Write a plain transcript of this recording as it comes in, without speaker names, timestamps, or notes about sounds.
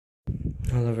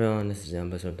Hello everyone, this is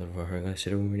Ambassador for her English.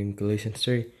 Today we're reading Galatians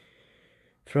 3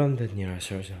 from the New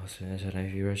Source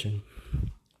NIV version.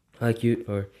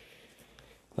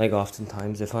 Like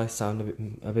oftentimes, if I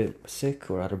sound a bit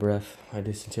sick or out of breath, I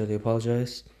do sincerely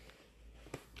apologize.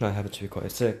 I happen to be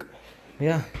quite sick.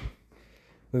 Yeah,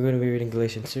 we're going to be reading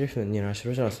Galatians 3 from the New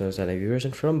Source NIV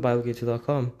version from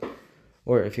BibleGate2.com.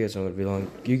 Or if you guys don't want to be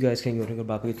long, you guys can go to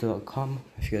BibleGate2.com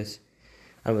if you guys,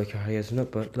 I don't really care how you guys know,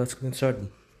 but let's get started.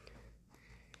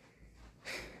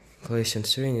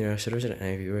 Galatians 3 in the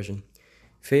NIV version.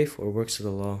 Faith or works of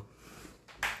the law.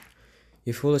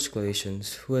 You foolish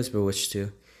Galatians, who has bewitched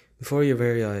you? Before your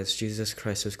very eyes, Jesus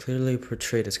Christ was clearly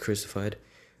portrayed as crucified.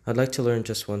 I'd like to learn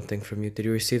just one thing from you. Did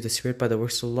you receive the Spirit by the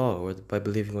works of the law or by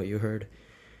believing what you heard?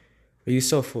 Are you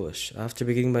so foolish? After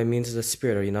beginning by means of the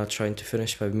Spirit, are you not trying to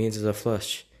finish by means of the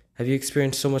flesh? Have you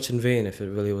experienced so much in vain if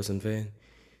it really was in vain?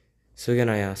 So again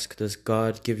I ask, does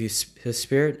God give you His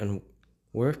Spirit and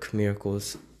work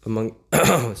miracles among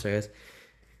miracles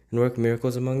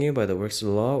among you by the works of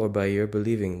the law, or by your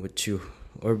believing what you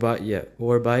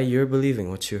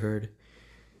heard?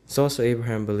 So also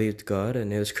Abraham believed God,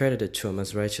 and it was credited to him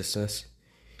as righteousness.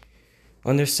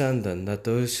 Understand then that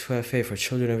those who have faith are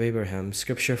children of Abraham.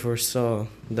 Scripture foresaw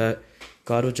that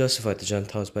God would justify the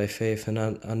Gentiles by faith and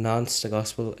announced the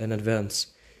gospel in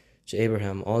advance to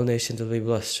Abraham. All nations will be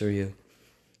blessed through you.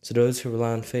 So those who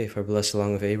rely on faith are blessed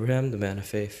along with Abraham, the man of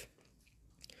faith.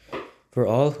 For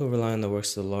all who rely on the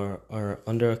works of the law are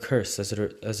under a curse, as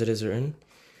it is written,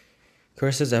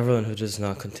 "Cursed is everyone who does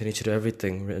not continue to do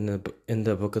everything written in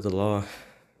the book of the law."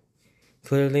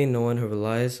 Clearly, no one who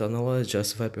relies on the law is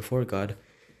justified before God,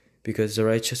 because the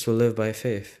righteous will live by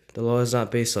faith. The law is not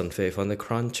based on faith. On the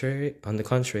contrary,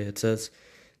 it says,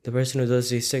 "The person who does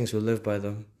these things will live by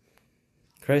them."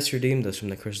 Christ redeemed us from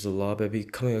the curse of the law by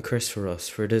becoming a curse for us.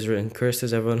 For it is written, "Cursed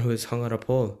is everyone who is hung on a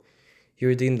pole." He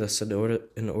redeemed us in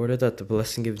order that the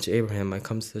blessing given to Abraham might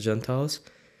come to the Gentiles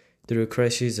through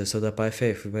Christ Jesus, so that by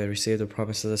faith we might receive the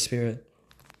promise of the Spirit.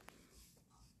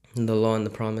 And the law and the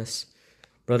promise.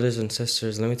 Brothers and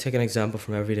sisters, let me take an example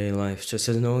from everyday life. Just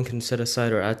as no one can set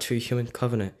aside or add to a human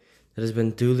covenant that has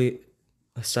been duly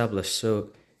established,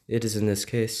 so it is in this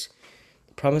case.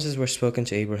 The promises were spoken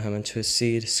to Abraham and to his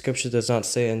seed. Scripture does not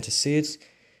say "and to seeds,"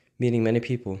 meaning many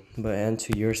people, but "and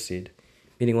to your seed,"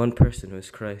 meaning one person, who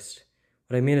is Christ.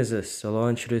 What I mean is this: the law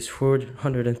introduced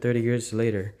 430 years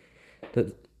later.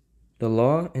 The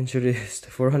law introduced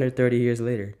 430 years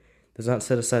later does not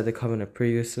set aside the covenant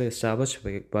previously established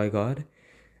by God,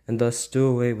 and thus do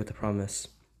away with the promise.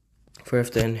 For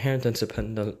if the inheritance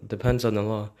depends on the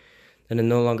law, then it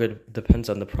no longer depends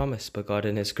on the promise, but God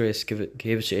in His grace gave it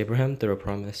to Abraham through a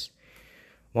promise.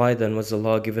 Why then was the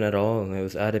law given at all? And it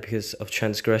was added because of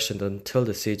transgression until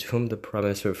the seed to whom the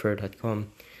promise referred had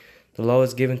come. The law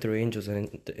was given through angels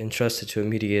and entrusted to a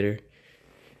mediator.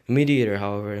 A mediator,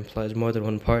 however, implies more than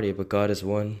one party, but God is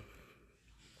one.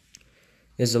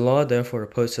 Is the law therefore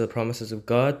opposed to the promises of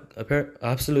God?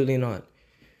 Absolutely not.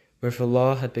 For if a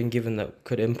law had been given that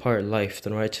could impart life,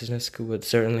 then righteousness would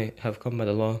certainly have come by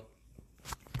the law.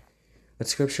 But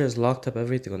Scripture has locked up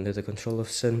everything under the control of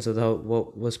sins without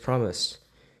what was promised,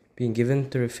 being given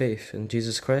through faith, and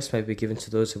Jesus Christ might be given to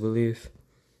those who believe.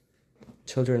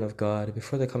 Children of God,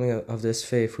 before the coming of this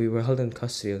faith, we were held in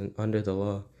custody under the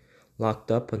law,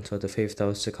 locked up until the faith that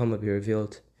was to come would be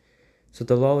revealed. So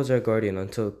the law was our guardian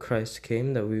until Christ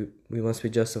came, that we must be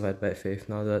justified by faith.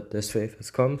 Now that this faith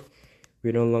has come, we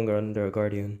are no longer under a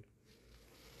guardian.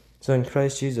 So in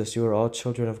Christ Jesus, you are all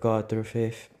children of God through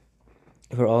faith.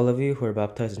 For all of you who are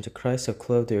baptized into Christ have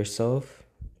clothed yourselves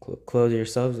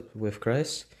with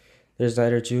Christ. There is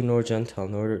neither Jew nor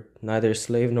Gentile, neither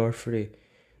slave nor free,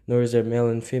 nor is there male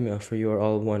and female, for you are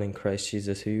all one in Christ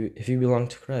Jesus. If you belong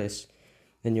to Christ,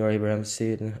 then you are Abraham's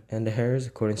seed and the heirs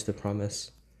according to the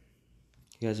promise.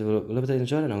 You guys will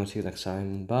enjoy it, and I'm going to see you next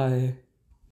time. Bye.